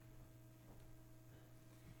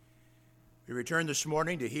We return this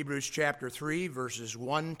morning to Hebrews chapter 3, verses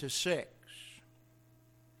 1 to 6.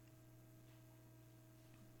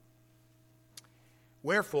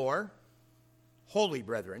 Wherefore, holy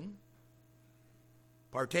brethren,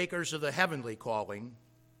 partakers of the heavenly calling,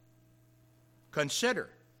 consider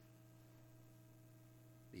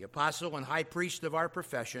the apostle and high priest of our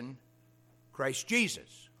profession, Christ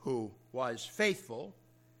Jesus, who was faithful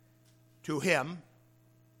to him,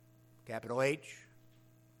 capital H,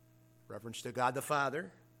 reference to God the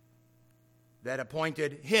Father, that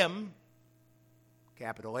appointed him,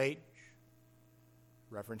 capital H,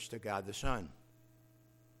 reference to God the Son.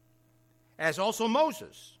 As also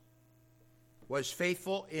Moses was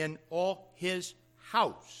faithful in all his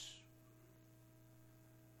house.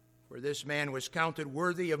 For this man was counted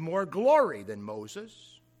worthy of more glory than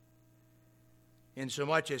Moses,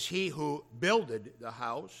 insomuch as he who builded the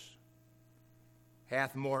house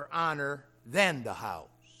hath more honor than the house.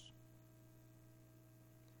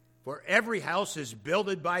 For every house is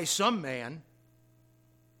builded by some man,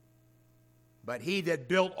 but he that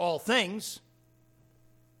built all things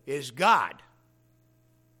is God.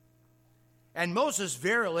 And Moses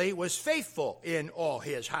verily was faithful in all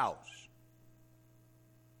his house,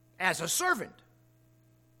 as a servant,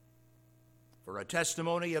 for a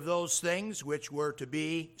testimony of those things which were to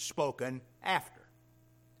be spoken after.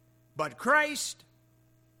 But Christ,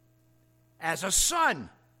 as a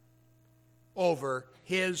son, over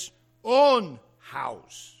his own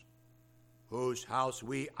house, whose house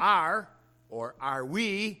we are, or are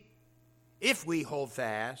we, if we hold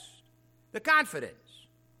fast the confidence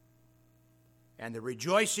and the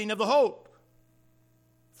rejoicing of the hope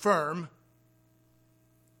firm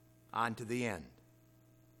unto the end.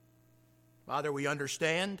 Father, we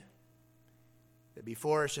understand that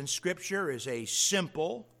before us in Scripture is a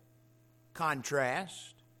simple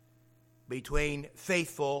contrast between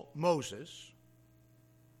faithful Moses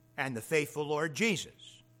and the faithful Lord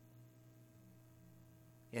Jesus.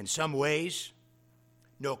 In some ways,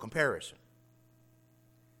 no comparison.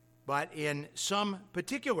 But in some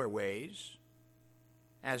particular ways,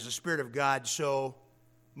 as the Spirit of God so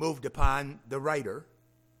moved upon the writer,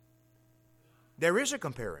 there is a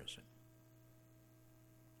comparison.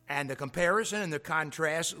 And the comparison and the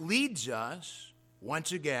contrast leads us,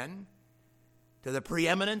 once again, to the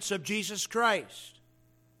preeminence of Jesus Christ,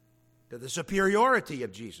 to the superiority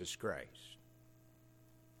of Jesus Christ.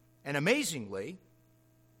 And amazingly,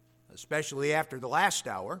 especially after the last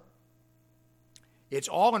hour, it's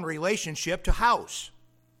all in relationship to house,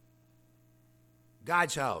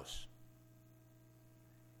 God's house.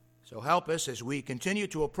 So help us as we continue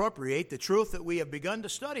to appropriate the truth that we have begun to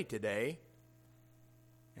study today.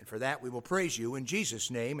 And for that we will praise you in Jesus'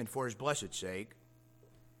 name and for his blessed sake.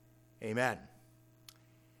 Amen.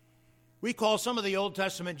 We call some of the Old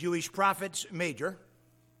Testament Jewish prophets major.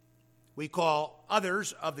 We call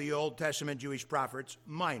others of the Old Testament Jewish prophets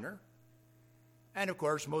minor. And of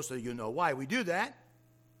course, most of you know why we do that.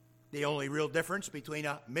 The only real difference between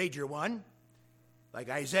a major one, like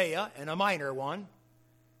Isaiah, and a minor one,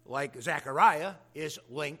 like Zechariah, is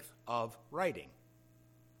length of writing.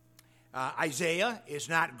 Isaiah is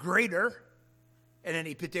not greater in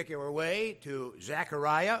any particular way to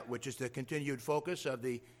Zechariah, which is the continued focus of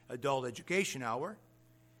the adult education hour,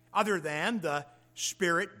 other than the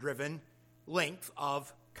spirit-driven length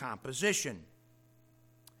of composition.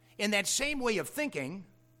 In that same way of thinking,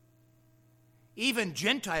 even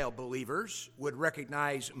Gentile believers would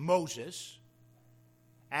recognize Moses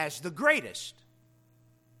as the greatest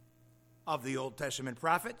of the Old Testament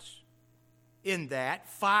prophets, in that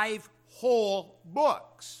 5 whole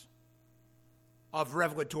books of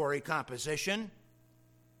revelatory composition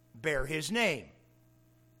bear his name.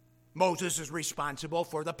 Moses is responsible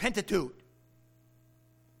for the Pentateuch,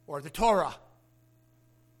 or the Torah,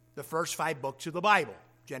 the first 5 books of the Bible: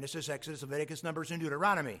 Genesis, Exodus, Leviticus, Numbers, and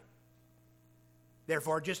Deuteronomy.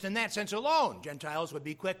 Therefore, just in that sense alone, Gentiles would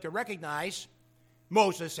be quick to recognize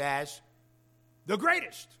Moses as the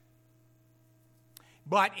greatest.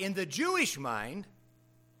 But in the Jewish mind,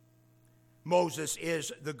 Moses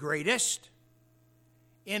is the greatest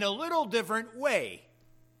in a little different way,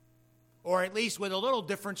 or at least with a little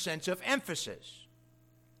different sense of emphasis.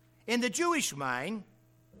 In the Jewish mind,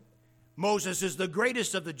 Moses is the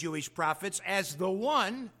greatest of the Jewish prophets as the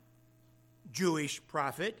one Jewish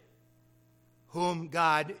prophet whom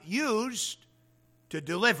God used to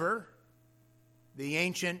deliver the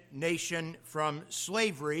ancient nation from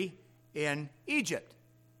slavery in Egypt,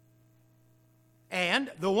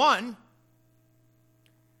 and the one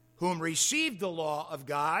whom received the law of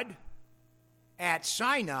God at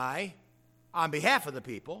Sinai on behalf of the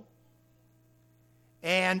people,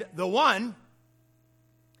 and the one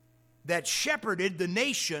that shepherded the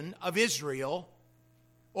nation of Israel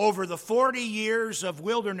over the 40 years of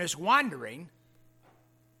wilderness wandering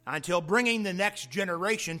until bringing the next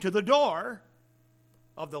generation to the door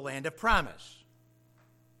of the land of promise.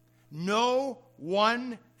 No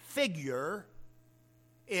one figure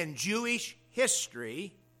in Jewish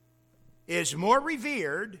history is more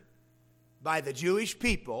revered by the Jewish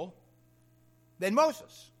people than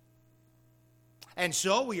Moses. And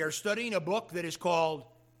so we are studying a book that is called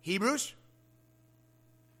Hebrews.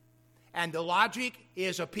 And the logic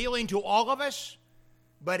is appealing to all of us,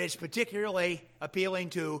 but it's particularly appealing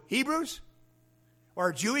to Hebrews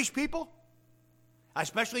or Jewish people,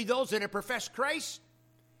 especially those that have professed Christ,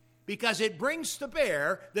 because it brings to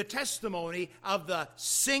bear the testimony of the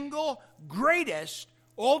single greatest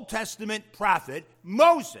Old Testament prophet,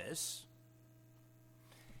 Moses,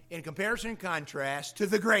 in comparison and contrast to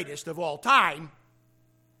the greatest of all time,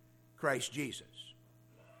 Christ Jesus.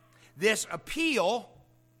 This appeal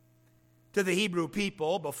to the Hebrew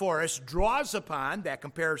people before us draws upon that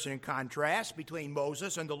comparison and contrast between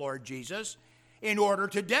Moses and the Lord Jesus in order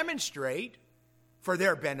to demonstrate for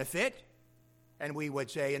their benefit, and we would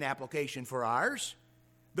say an application for ours,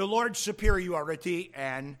 the Lord's superiority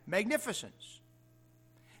and magnificence.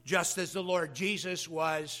 Just as the Lord Jesus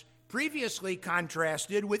was previously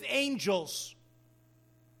contrasted with angels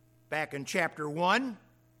back in chapter 1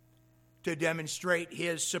 to demonstrate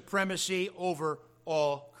his supremacy over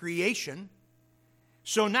all creation.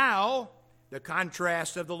 So now, the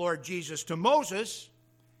contrast of the Lord Jesus to Moses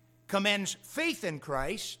commends faith in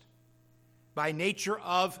Christ by nature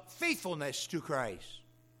of faithfulness to Christ.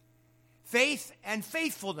 Faith and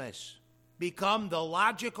faithfulness become the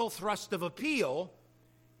logical thrust of appeal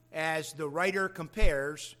as the writer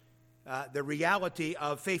compares the reality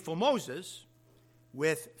of faithful Moses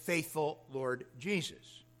with faithful Lord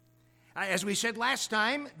Jesus. As we said last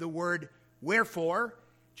time, the word wherefore,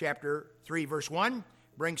 chapter 3, verse 1,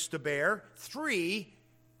 brings to bear three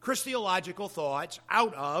Christological thoughts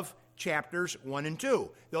out of chapters 1 and 2.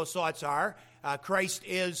 Those thoughts are, Christ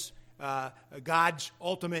is God's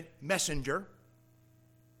ultimate messenger,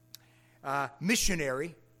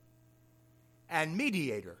 missionary, and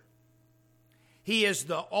mediator. He is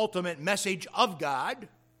the ultimate message of God.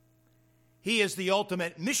 He is the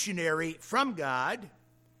ultimate missionary from God.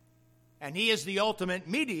 And he is the ultimate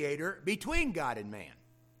mediator between God and man.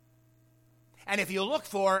 And if you look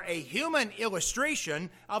for a human illustration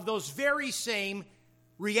of those very same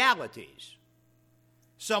realities,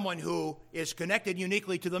 someone who is connected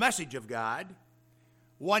uniquely to the message of God,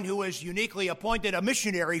 one who is uniquely appointed a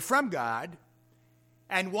missionary from God,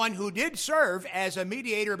 and one who did serve as a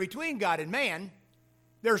mediator between God and man,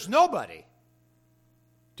 there's nobody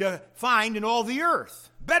to find in all the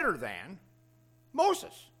earth better than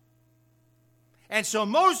Moses. And so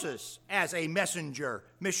Moses, as a messenger,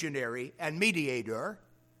 missionary, and mediator,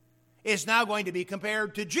 is now going to be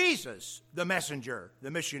compared to Jesus, the messenger,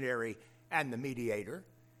 the missionary, and the mediator,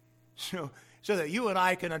 so that you and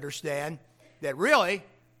I can understand that really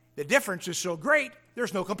the difference is so great,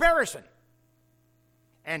 there's no comparison.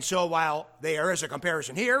 And so while there is a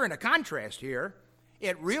comparison here and a contrast here,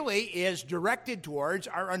 it really is directed towards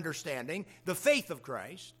our understanding the faith of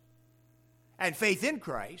Christ and faith in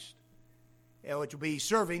Christ, which will be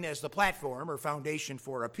serving as the platform or foundation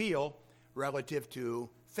for appeal relative to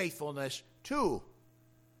faithfulness to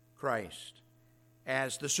Christ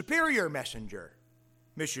as the superior messenger,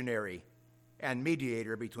 missionary, and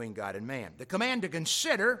mediator between God and man. The command to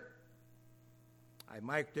consider, I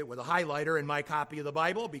marked it with a highlighter in my copy of the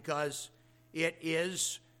Bible because it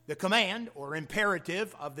is the command or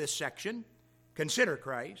imperative of this section, consider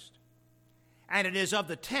Christ. And it is of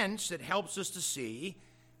the tense that helps us to see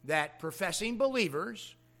that professing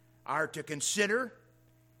believers are to consider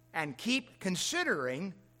and keep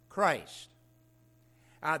considering Christ.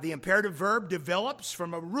 The imperative verb develops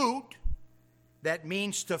from a root that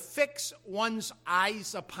means to fix one's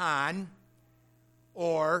eyes upon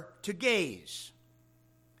or to gaze.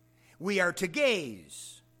 We are to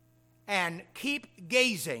gaze and keep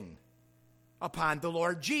gazing upon the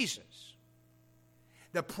Lord Jesus.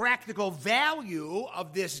 The practical value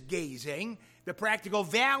of this gazing, the practical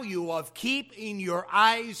value of keeping your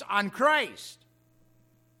eyes on Christ,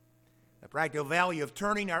 the practical value of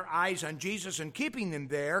turning our eyes on Jesus and keeping them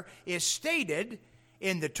there is stated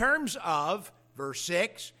in the terms of, verse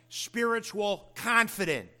 6, spiritual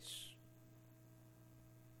confidence.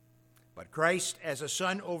 But Christ as a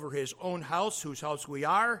son over his own house, whose house we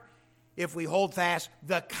are, if we hold fast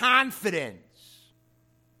the confidence,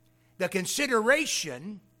 the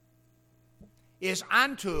consideration is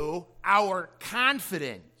unto our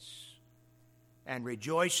confidence and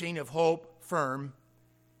rejoicing of hope firm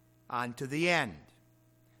unto the end.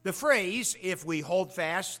 The phrase, if we hold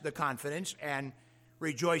fast the confidence and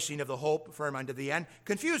rejoicing of the hope firm unto the end,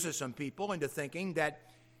 confuses some people into thinking that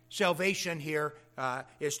salvation here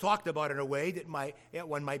is talked about in a way that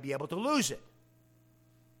one might be able to lose it.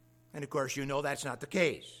 And of course, you know that's not the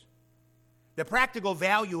case. The practical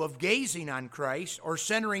value of gazing on Christ or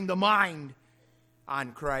centering the mind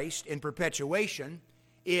on Christ in perpetuation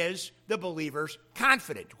is the believer's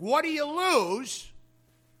confidence. What do you lose?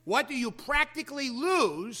 What do you practically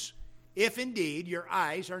lose if indeed your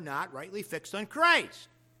eyes are not rightly fixed on Christ?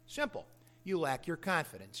 Simple. You lack your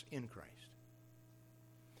confidence in Christ.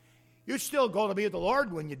 You're still going to be with the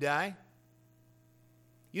Lord when you die.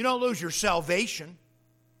 You don't lose your salvation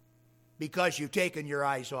because you've taken your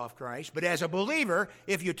eyes off Christ. But as a believer,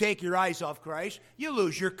 if you take your eyes off Christ, you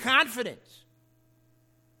lose your confidence.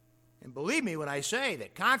 And believe me when I say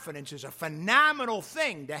that confidence is a phenomenal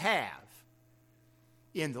thing to have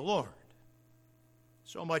in the Lord.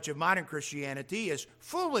 So much of modern Christianity is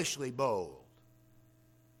foolishly bold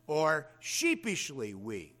or sheepishly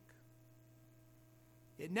weak.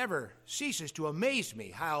 It never ceases to amaze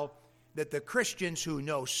me how that the Christians who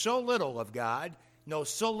know so little of God, know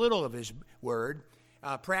so little of His Word,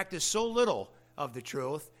 practice so little of the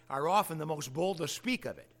truth, are often the most bold to speak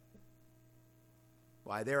of it.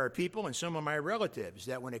 Why, there are people and some of my relatives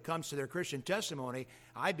that when it comes to their Christian testimony,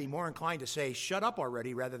 I'd be more inclined to say, shut up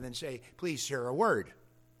already, rather than say, please share a word.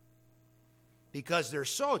 Because they're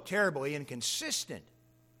so terribly inconsistent,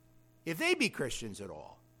 if they be Christians at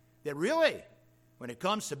all, that really, when it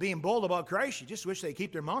comes to being bold about Christ, you just wish they'd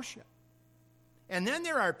keep their mouth shut. And then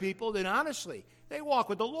there are people that honestly, they walk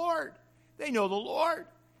with the Lord. They know the Lord.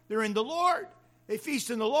 They're in the Lord. They feast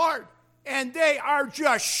in the Lord. And they are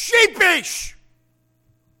just sheepish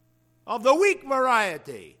of the weak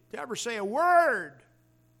variety to ever say a word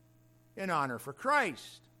in honor for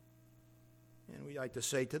Christ. And we like to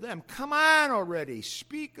say to them, come on already,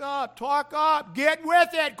 speak up, talk up, get with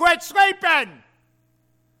it, quit sleeping.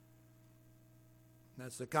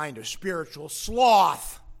 That's the kind of spiritual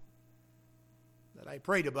sloth that I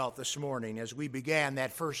prayed about this morning as we began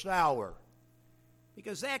that first hour.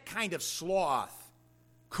 Because that kind of sloth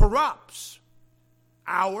corrupts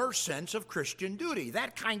our sense of Christian duty.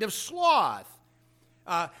 That kind of sloth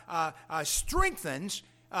strengthens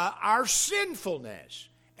our sinfulness,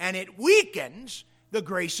 and it weakens the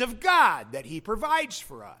grace of God that He provides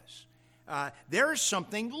for us. There is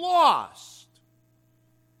something lost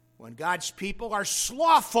when God's people are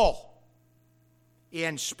slothful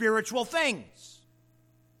in spiritual things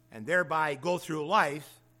and thereby go through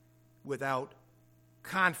life without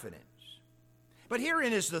confidence. But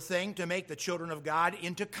herein is the thing to make the children of God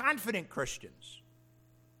into confident Christians.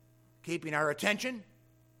 Keeping our attention,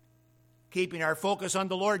 keeping our focus on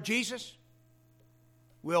the Lord Jesus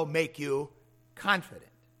will make you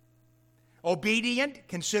confident. Obedient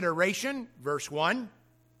consideration, verse 1,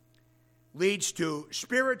 leads to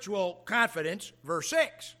spiritual confidence, verse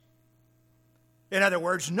 6. In other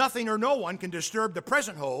words, nothing or no one can disturb the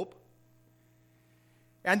present hope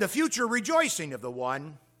and the future rejoicing of the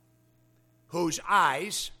one whose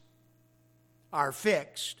eyes are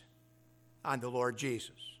fixed on the Lord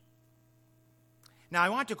Jesus. Now, I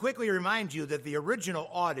want to quickly remind you that the original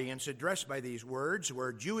audience addressed by these words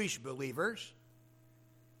were Jewish believers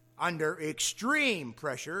under extreme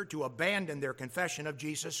pressure to abandon their confession of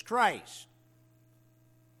Jesus Christ.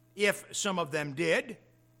 If some of them did,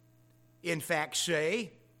 in fact,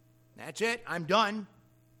 say, that's it, I'm done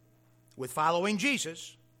with following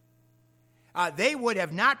Jesus, they would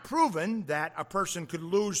have not proven that a person could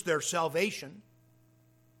lose their salvation,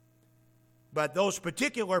 but those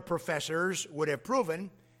particular professors would have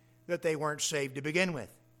proven that they weren't saved to begin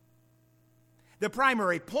with. The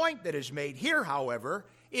primary point that is made here, however,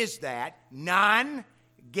 is that non-gazing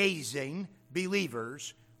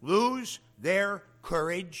believers lose their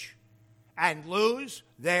courage and lose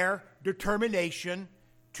their determination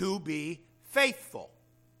to be faithful.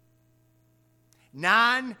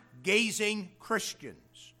 Non-gazing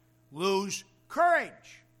Christians lose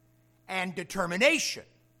courage and determination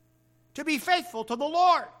to be faithful to the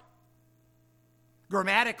Lord.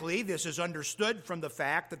 Grammatically, this is understood from the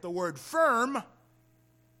fact that the word firm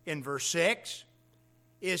in verse 6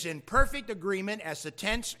 is in perfect agreement as the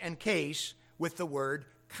tense and case with the word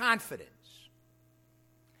confidence.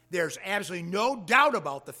 There's absolutely no doubt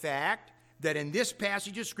about the fact that in this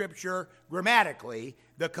passage of Scripture, grammatically,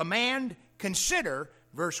 the command consider,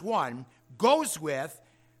 verse 1, goes with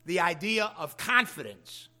the idea of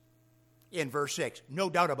confidence in verse 6. No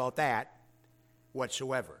doubt about that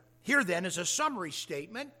whatsoever. Here then is a summary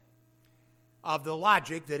statement of the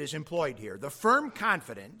logic that is employed here. The firm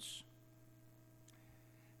confidence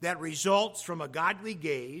that results from a godly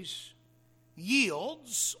gaze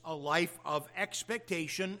yields a life of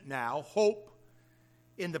expectation now, hope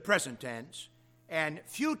in the present tense, and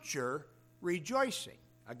future rejoicing.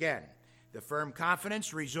 Again, the firm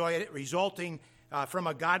confidence resulting from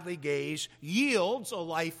a godly gaze yields a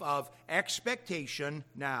life of expectation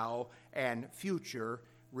now and future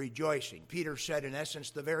rejoicing. Peter said, in essence,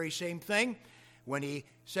 the very same thing when he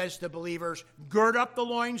says to believers, gird up the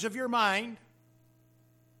loins of your mind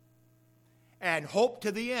and hope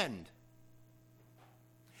to the end.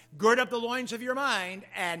 Gird up the loins of your mind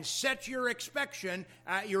and set your expectation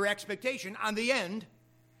on the end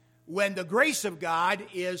when the grace of God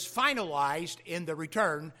is finalized in the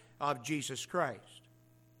return of Jesus Christ.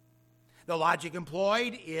 The logic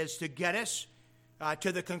employed is to get us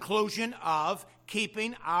to the conclusion of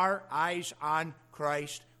keeping our eyes on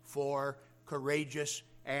Christ for courageous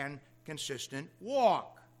and consistent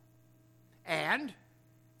walk. And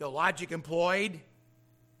the logic employed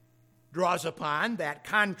draws upon that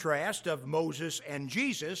contrast of Moses and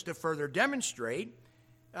Jesus to further demonstrate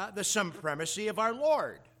the supremacy of our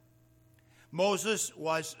Lord. Moses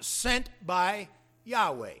was sent by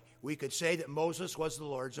Yahweh. We could say that Moses was the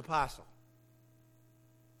Lord's apostle.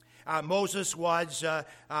 Moses was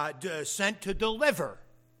sent to deliver.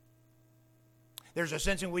 There's a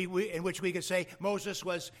sense in which we could say Moses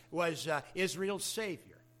was Israel's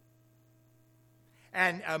Savior.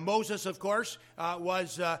 And Moses, of course,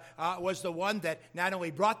 was the one that not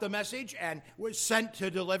only brought the message and was sent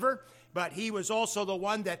to deliver, but he was also the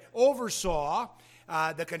one that oversaw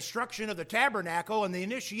the construction of the tabernacle and the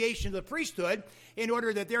initiation of the priesthood in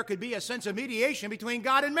order that there could be a sense of mediation between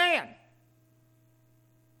God and man.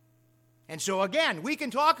 And so again, we can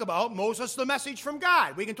talk about Moses, the message from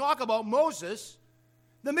God. We can talk about Moses,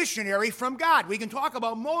 the missionary from God. We can talk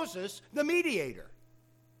about Moses, the mediator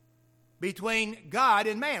between God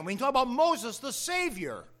and man. We can talk about Moses, the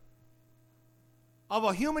Savior of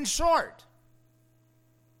a human sort.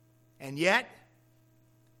 And yet,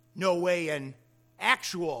 no way in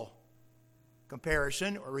actual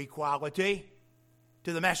comparison or equality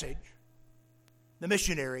to the message, the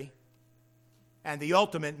missionary, and the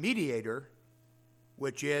ultimate mediator,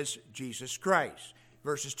 which is Jesus Christ.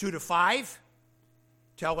 Verses 2 to 5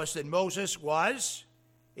 tell us that Moses was,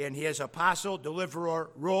 in his apostle deliverer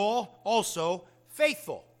role, also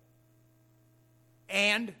faithful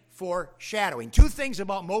and foreshadowing. Two things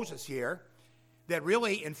about Moses here that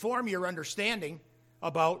really inform your understanding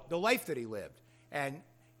about the life that he lived. And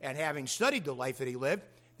having studied the life that he lived,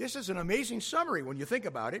 this is an amazing summary when you think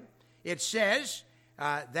about it. It says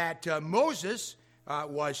that Moses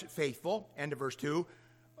was faithful, end of verse 2,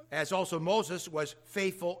 as also Moses was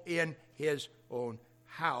faithful in his own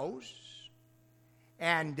house.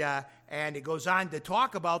 And it goes on to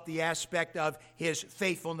talk about the aspect of his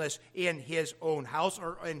faithfulness in his own house,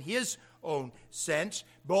 or in his own sense,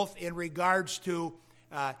 both in regards to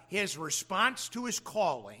his response to his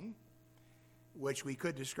calling, which we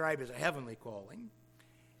could describe as a heavenly calling,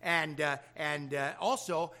 and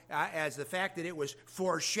also as the fact that it was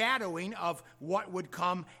foreshadowing of what would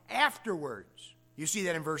come afterwards. You see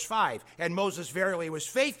that in verse 5. And Moses verily was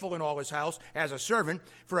faithful in all his house as a servant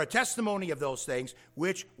for a testimony of those things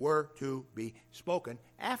which were to be spoken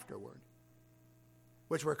afterward,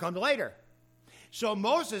 which were come later. So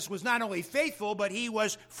Moses was not only faithful, but he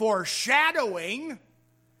was foreshadowing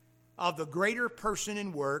of the greater person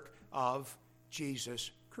and work of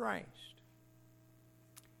Jesus Christ.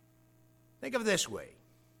 Think of it this way.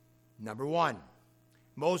 Number one,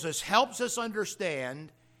 Moses helps us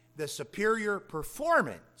understand the superior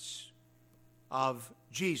performance of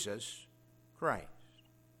Jesus Christ.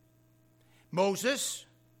 Moses,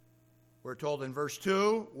 we're told in verse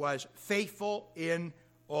 2, was faithful in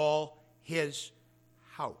all his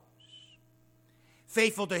house.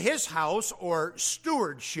 Faithful to his house, or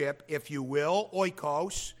stewardship, if you will.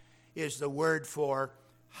 Oikos is the word for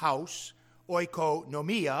house.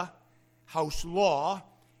 Oikonomia, house law,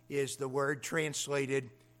 is the word translated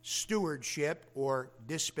stewardship or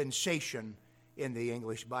dispensation in the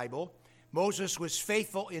English Bible. Moses was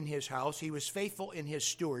faithful in his house. He was faithful in his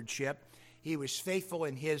stewardship. He was faithful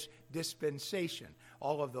in his dispensation.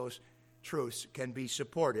 All of those truths can be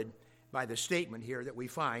supported by the statement here that we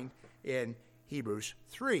find in Hebrews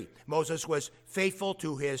 3. Moses was faithful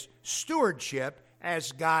to his stewardship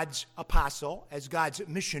as God's apostle, as God's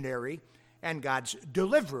missionary, and God's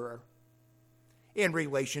deliverer in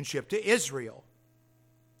relationship to Israel.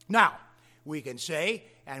 Now, we can say,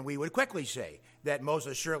 and we would quickly say, that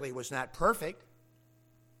Moses surely was not perfect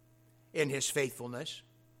in his faithfulness.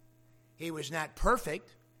 He was not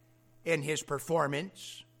perfect in his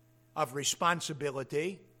performance of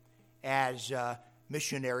responsibility as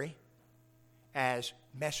missionary, as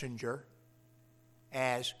messenger,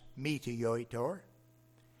 as mediator.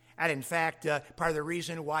 And in fact, part of the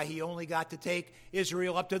reason why he only got to take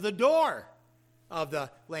Israel up to the door of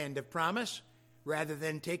the land of promise rather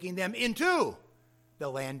than taking them into the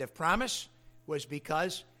land of promise was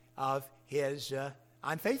because of his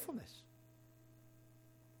unfaithfulness.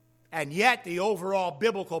 And yet, the overall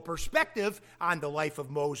biblical perspective on the life of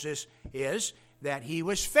Moses is that he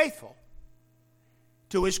was faithful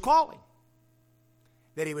to his calling,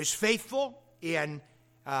 that he was faithful in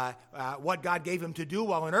what God gave him to do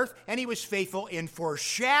while on earth, and he was faithful in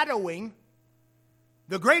foreshadowing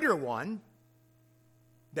the greater one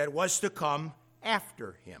that was to come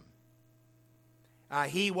after him.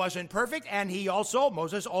 He wasn't perfect, and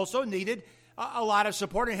Moses also needed a lot of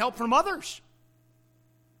support and help from others.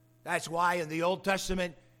 That's why in the Old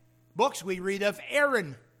Testament books we read of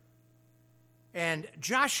Aaron and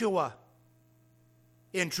Joshua.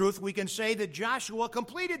 In truth, we can say that Joshua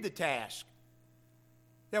completed the task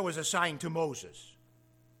that was assigned to Moses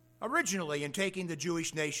originally in taking the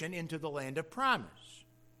Jewish nation into the land of promise.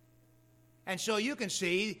 And so you can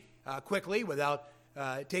see quickly, without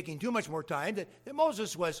taking too much more time, that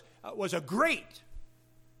Moses was a great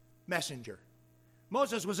messenger.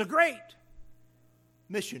 Moses was a great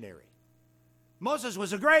missionary. Moses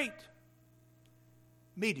was a great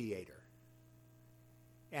mediator.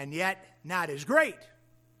 And yet not as great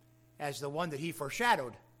as the one that he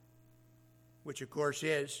foreshadowed, which of course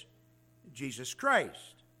is Jesus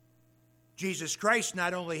Christ. Jesus Christ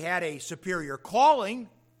not only had a superior calling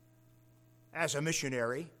as a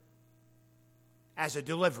missionary, as a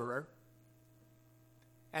deliverer,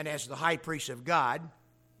 and as the high priest of God,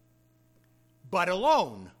 but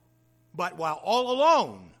while all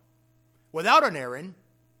alone, without an Aaron,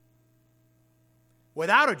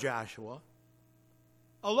 without a Joshua,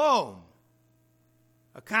 alone,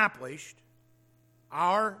 accomplished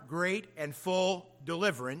our great and full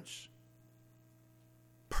deliverance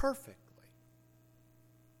perfectly.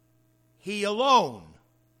 He alone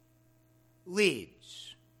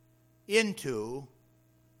leads into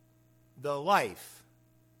the life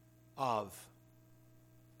of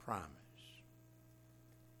promise.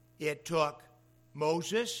 It took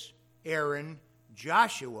Moses, Aaron,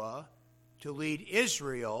 Joshua to lead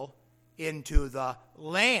Israel into the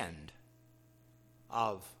land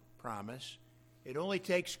of promise. It only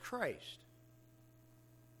takes Christ,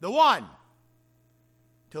 the one,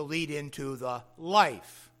 to lead into the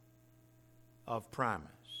life of promise.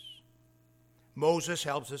 Moses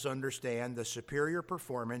helps us understand the superior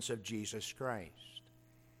performance of Jesus Christ.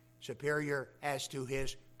 Superior as to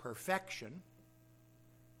his perfection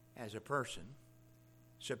as a person,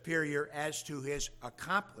 superior as to his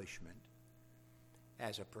accomplishment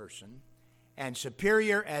as a person, and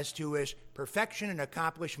superior as to his perfection and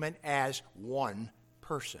accomplishment as one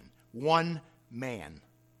person, one man,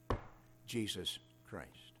 Jesus Christ.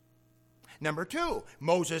 Number two,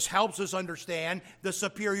 Moses helps us understand the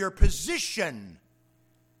superior position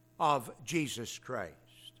of Jesus Christ.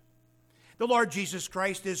 The Lord Jesus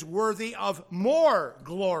Christ is worthy of more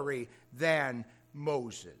glory than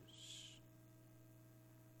Moses.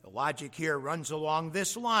 The logic here runs along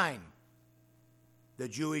this line. The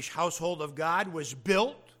Jewish household of God was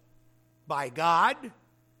built by God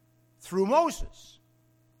through Moses.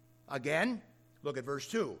 Again, look at verse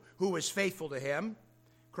 2. Who was faithful to him?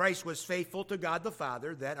 Christ was faithful to God the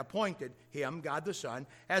Father that appointed him, God the Son,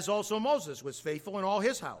 as also Moses was faithful in all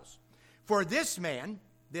his house. For this man,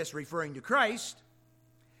 this referring to Christ,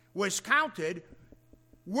 was counted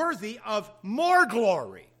worthy of more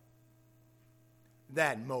glory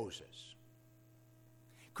than Moses.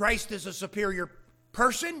 Christ is a superior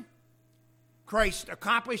person. Christ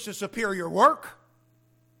accomplished a superior work.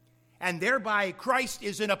 And thereby Christ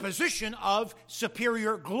is in a position of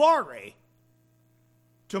superior glory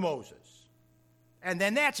to Moses. And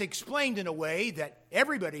then that's explained in a way that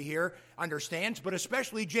everybody here understands, but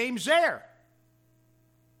especially James there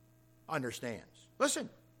understands. Listen,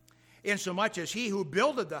 insomuch as he who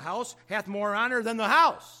builded the house hath more honor than the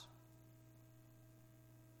house.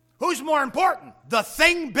 Who's more important, the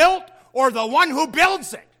thing built or the one who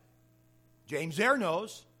builds it? James there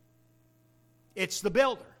knows it's the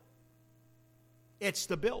builder. It's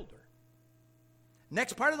the builder.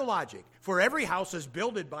 Next part of the logic. For every house is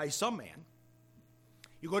builded by some man.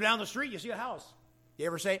 You go down the street, you see a house. You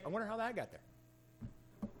ever say, I wonder how that got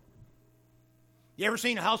there? You ever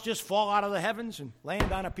seen a house just fall out of the heavens and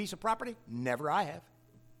land on a piece of property? Never I have.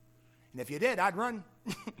 And if you did, I'd run.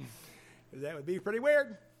 That would be pretty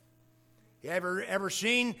weird. You ever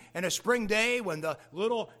seen in a spring day when the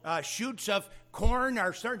little shoots of corn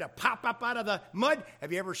are starting to pop up out of the mud?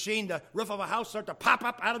 Have you ever seen the roof of a house start to pop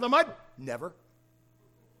up out of the mud? Never.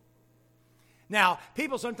 Now,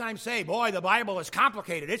 people sometimes say, boy, the Bible is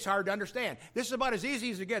complicated. It's hard to understand. This is about as easy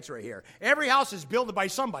as it gets right here. Every house is built by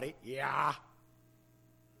somebody. Yeah.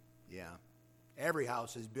 Every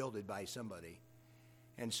house is built by somebody.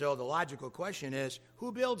 And so the logical question is,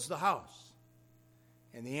 who builds the house?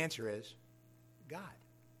 And the answer is, God.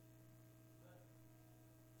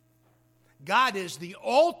 God is the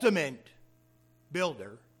ultimate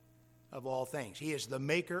builder of all things. He is the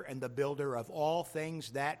maker and the builder of all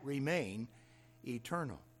things that remain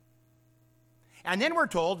eternal. And then we're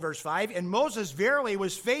told, verse 5, and Moses verily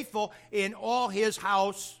was faithful in all his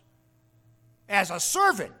house as a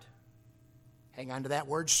servant. Hang on to that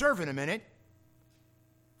word servant a minute.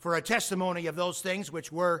 For a testimony of those things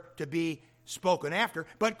which were to be spoken after.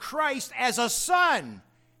 But Christ as a son.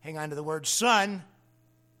 Hang on to the word son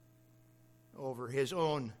over his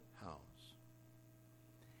own house.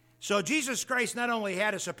 So Jesus Christ not only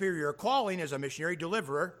had a superior calling as a missionary,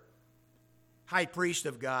 deliverer, high priest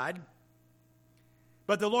of God,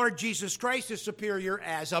 but the Lord Jesus Christ is superior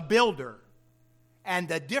as a builder. And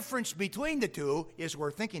the difference between the two is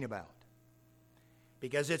worth thinking about,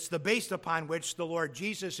 because it's the base upon which the Lord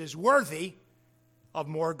Jesus is worthy of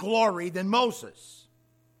more glory than Moses.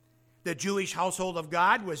 The Jewish household of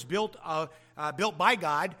God was built by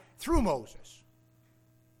God through Moses.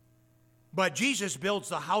 But Jesus builds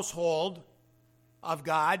the household of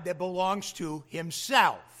God that belongs to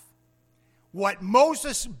himself. What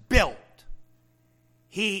Moses built,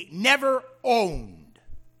 he never owned.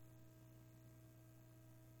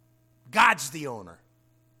 God's the owner.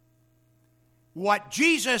 What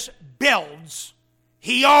Jesus builds,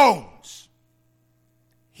 he owns.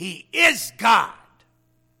 He is God.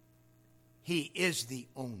 He is the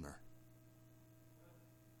owner.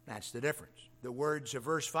 That's the difference. The words of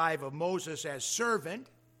verse 5 of Moses as servant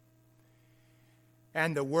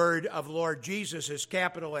and the word of Lord Jesus as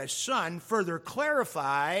capital S son further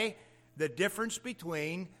clarify the difference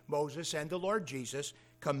between Moses and the Lord Jesus,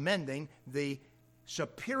 commending the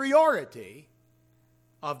superiority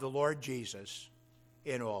of the Lord Jesus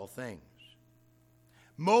in all things.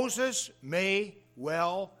 Moses may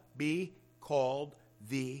well be called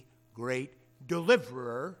the great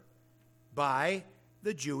deliverer by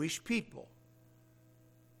the Jewish people.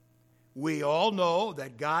 We all know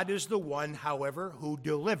that God is the one, however, who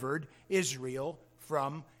delivered Israel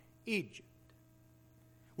from Egypt.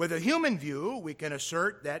 With a human view, we can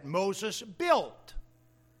assert that Moses built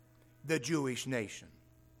the Jewish nation.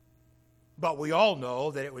 But we all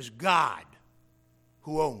know that it was God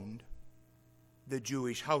who owned the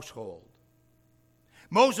Jewish household.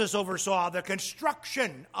 Moses oversaw the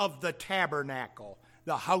construction of the tabernacle,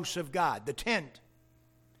 the house of God, the tent,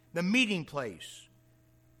 the meeting place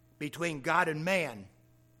between God and man,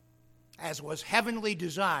 as was heavenly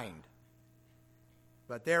designed.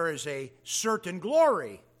 But there is a certain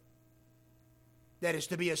glory that is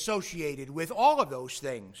to be associated with all of those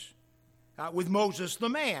things, with Moses the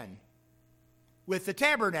man, with the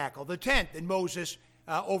tabernacle, the tent that Moses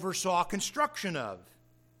oversaw construction of,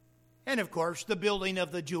 and of course the building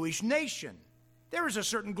of the Jewish nation. There is a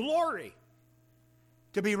certain glory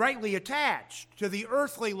to be rightly attached to the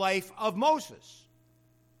earthly life of Moses.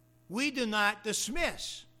 We do not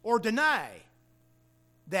dismiss or deny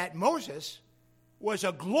that Moses was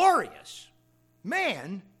a glorious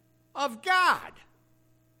man of God.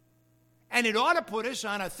 And it ought to put us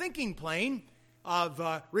on a thinking plane of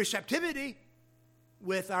receptivity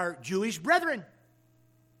with our Jewish brethren.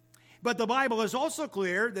 But the Bible is also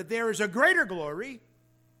clear that there is a greater glory,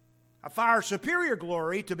 a far superior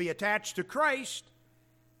glory to be attached to Christ,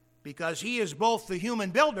 because he is both the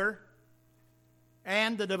human builder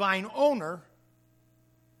and the divine owner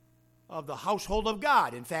of the household of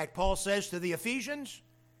God. In fact, Paul says to the Ephesians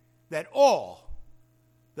that all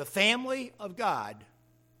the family of God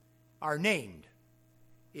are named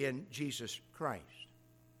in Jesus Christ.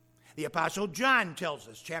 The Apostle John tells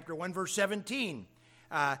us, chapter 1, verse 17,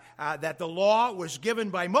 that the law was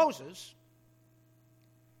given by Moses,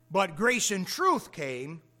 but grace and truth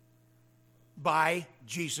came by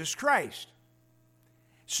Jesus Christ.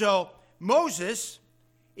 So Moses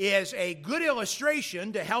is a good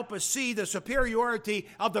illustration to help us see the superiority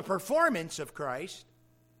of the performance of Christ.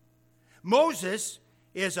 Moses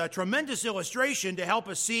is a tremendous illustration to help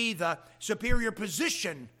us see the superior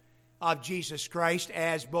position of Jesus Christ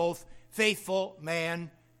as both faithful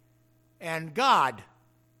man and God.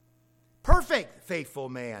 Perfect faithful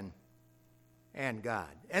man and God.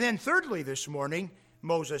 And then thirdly this morning,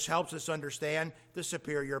 Moses helps us understand the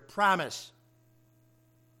superior promise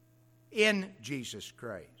in Jesus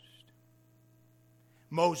Christ.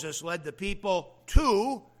 Moses led the people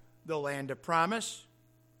to the land of promise.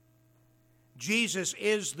 Jesus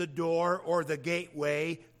is the door or the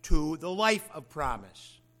gateway to the life of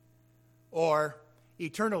promise or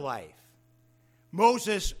eternal life.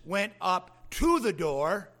 Moses went up to the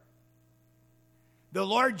door. The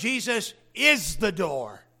Lord Jesus is the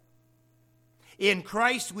door. In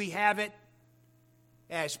Christ we have it,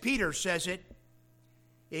 as Peter says it,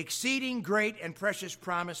 exceeding great and precious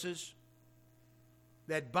promises,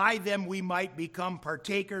 that by them we might become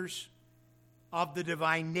partakers of the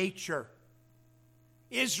divine nature.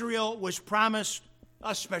 Israel was promised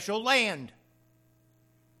a special land.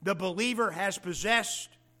 The believer has possessed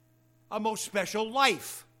a most special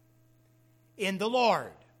life in the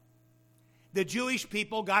Lord. The Jewish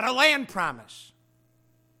people got a land promise.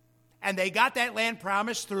 And they got that land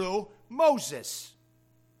promise through Moses.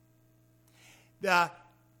 The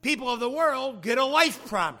people of the world get a life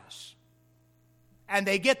promise. And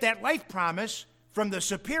they get that life promise from the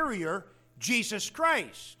superior Jesus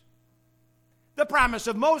Christ. The promise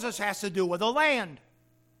of Moses has to do with a land.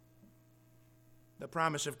 The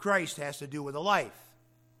promise of Christ has to do with a life.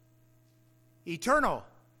 Eternal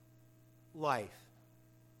life.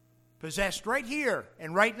 Possessed right here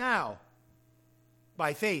and right now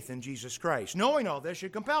by faith in Jesus Christ. Knowing all this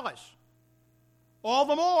should compel us all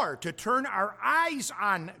the more to turn our eyes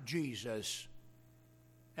on Jesus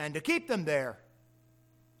and to keep them there.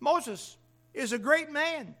 Moses is a great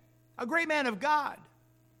man of God,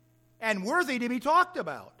 and worthy to be talked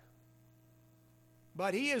about.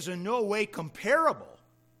 But he is in no way comparable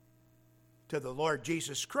to the Lord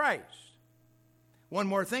Jesus Christ. One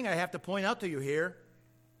more thing I have to point out to you here,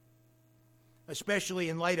 especially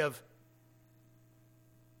in light of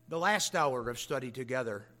the last hour of study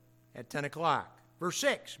together at 10 o'clock. Verse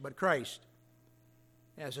 6, but Christ,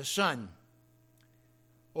 as a son,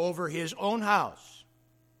 over his own house.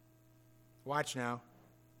 Watch now.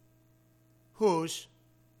 Whose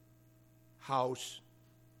house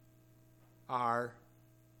are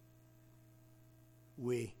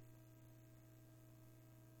we?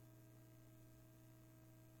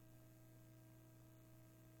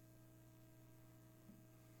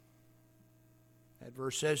 That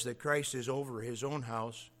verse says that Christ is over his own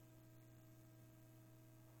house.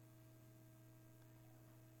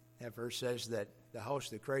 That verse says that the house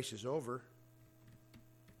that Christ is over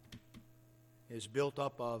is built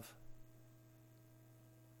up of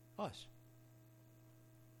us.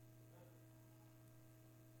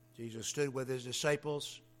 Jesus stood with his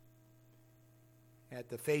disciples at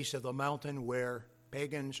the face of the mountain where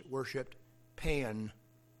pagans worshipped Pan,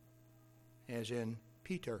 as in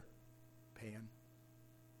Peter Pan.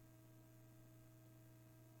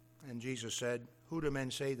 And Jesus said, who do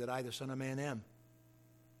men say that I, the Son of Man, am?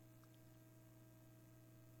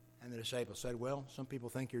 And the disciples said, well, some people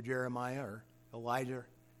think you're Jeremiah or Elijah,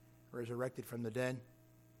 resurrected from the dead.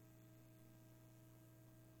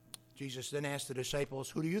 Jesus then asked the disciples,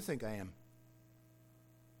 who do you think I am?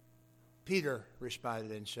 Peter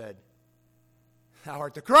responded and said, thou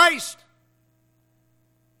art the Christ,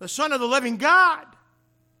 the Son of the living God.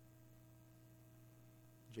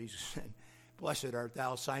 Jesus said, blessed art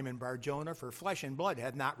thou, Simon Bar-Jonah, for flesh and blood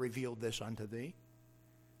hath not revealed this unto thee,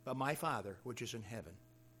 but my Father which is in heaven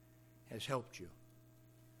has helped you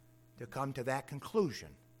to come to that conclusion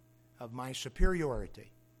of my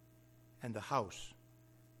superiority and the house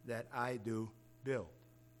that I do build.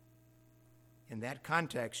 In that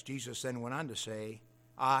context, Jesus then went on to say,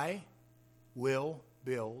 I will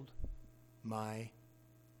build my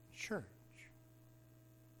church.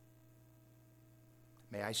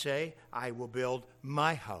 May I say, I will build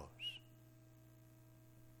my house,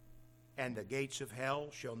 and the gates of hell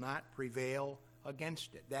shall not prevail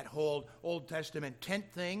against it. That whole Old Testament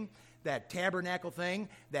tent thing, that tabernacle thing,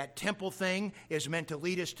 that temple thing is meant to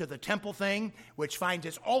lead us to the temple thing, which finds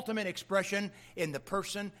its ultimate expression in the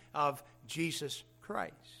person of Jesus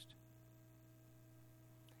Christ.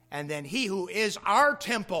 And then he who is our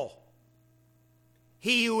temple,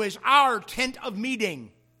 he who is our tent of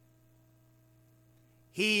meeting,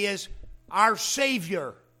 he is our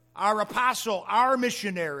Savior, our apostle, our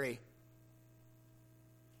missionary,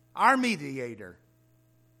 our mediator,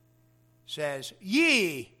 says,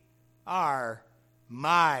 ye are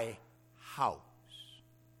my house.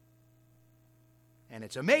 And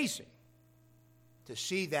it's amazing to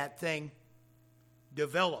see that thing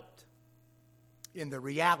developed in the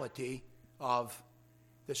reality of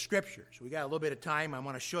the Scriptures. We got a little bit of time. I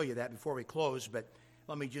want to show you that before we close, but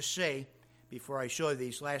let me just say, before I show you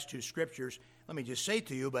these last two scriptures, let me just say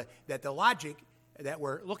to you that the logic that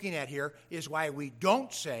we're looking at here is why we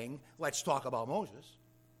don't sing, let's talk about Moses.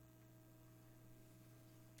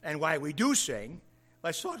 And why we do sing,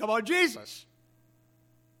 let's talk about Jesus.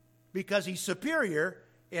 Because he's superior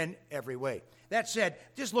in every way. That said,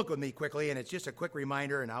 just look with me quickly, and it's just a quick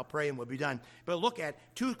reminder, and I'll pray and we'll be done. But look at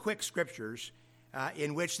two quick scriptures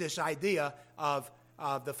in which this idea of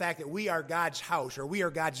the fact that we are God's house, or we are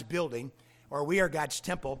God's building, or we are God's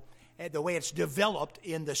temple, the way it's developed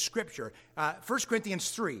in the Scripture. 1 Corinthians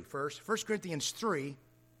 3 first. 1 Corinthians 3,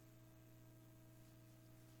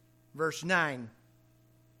 verse 9.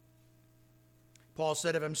 Paul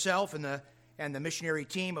said of himself and the missionary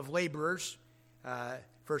team of laborers, 1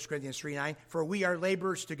 Corinthians 3:9, for we are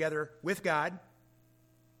laborers together with God.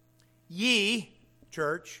 Ye,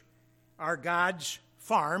 church, are God's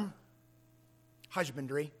farm,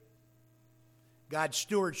 husbandry, God's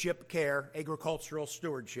stewardship, care, agricultural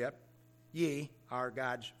stewardship. Ye are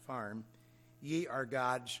God's farm. Ye are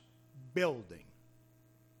God's building,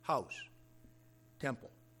 house, temple.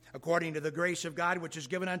 According to the grace of God, which is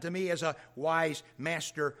given unto me as a wise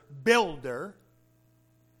master builder,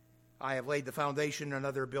 I have laid the foundation,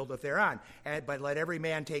 another buildeth thereon. But let every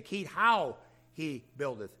man take heed how he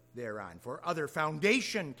buildeth thereon. For other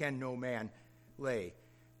foundation can no man lay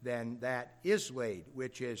than that is laid,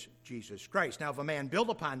 which is Jesus Christ. Now, if a man build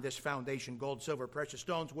upon this foundation gold, silver, precious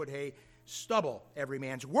stones, wood, hay, stubble, every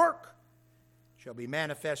man's work shall be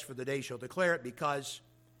manifest, for the day shall declare it, because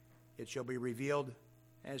it shall be revealed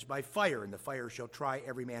as by fire, and the fire shall try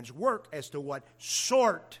every man's work as to what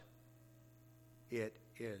sort it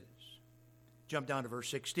is. Jump down to verse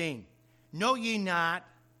 16. Know ye not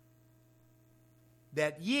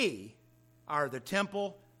that ye are the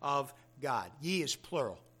temple of God? Ye is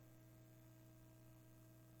plural.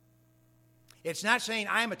 It's not saying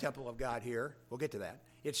I'm a temple of God here. We'll get to that.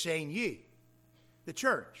 It's saying ye, the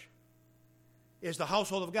church, is the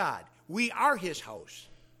household of God. We are his house.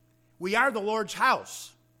 We are the Lord's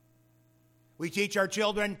house. We teach our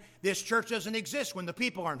children this church doesn't exist when the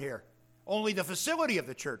people aren't here. Only the facility of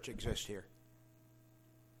the church exists here.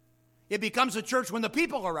 It becomes a church when the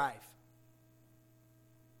people arrive.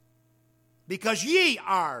 Because ye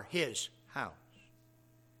are his house.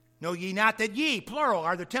 Know ye not that ye, plural,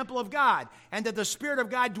 are the temple of God, and that the Spirit of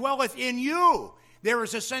God dwelleth in you? There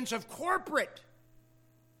is a sense of corporate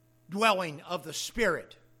dwelling of the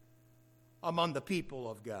Spirit among the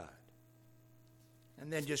people of God.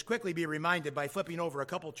 And then just quickly be reminded by flipping over a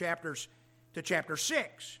couple chapters to chapter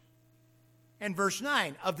 6 and verse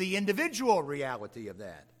 9 of the individual reality of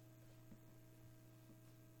that.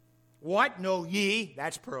 What know ye,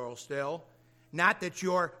 that's plural still, not that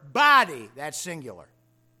your body, that's singular.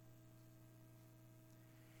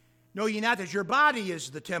 Know ye not that your body is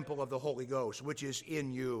the temple of the Holy Ghost, which is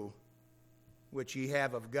in you, which ye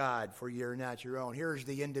have of God, for ye are not your own. Here's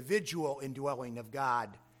the individual indwelling of God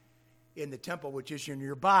in the temple, which is in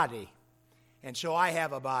your body. And so I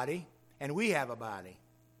have a body, and we have a body.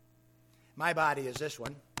 My body is this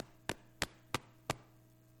one,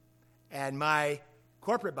 and my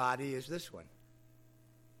corporate body is this one.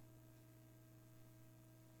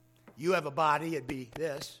 You have a body, it'd be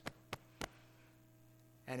this.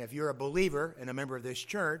 And if you're a believer and a member of this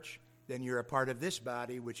church, then you're a part of this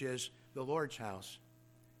body, which is the Lord's house,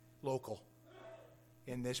 local,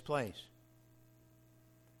 in this place.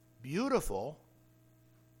 Beautiful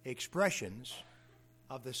expressions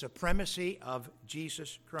of the supremacy of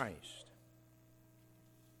Jesus Christ.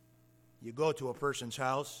 You go to a person's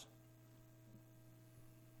house,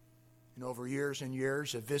 and over years and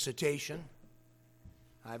years of visitation,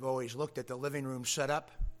 I've always looked at the living room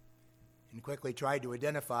setup and quickly tried to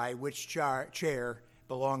identify which chair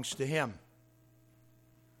belongs to him,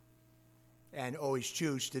 and always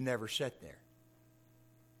choose to never sit there.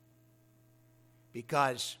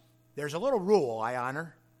 Because there's a little rule I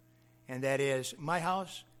honor, and that is, my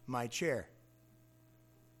house, my chair.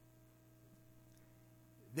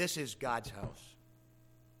 This is God's house.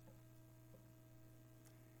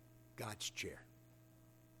 God's chair.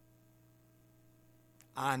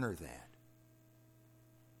 Honor that.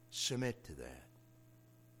 Submit to that.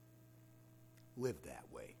 Live that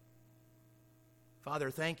way. Father,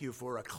 thank you for a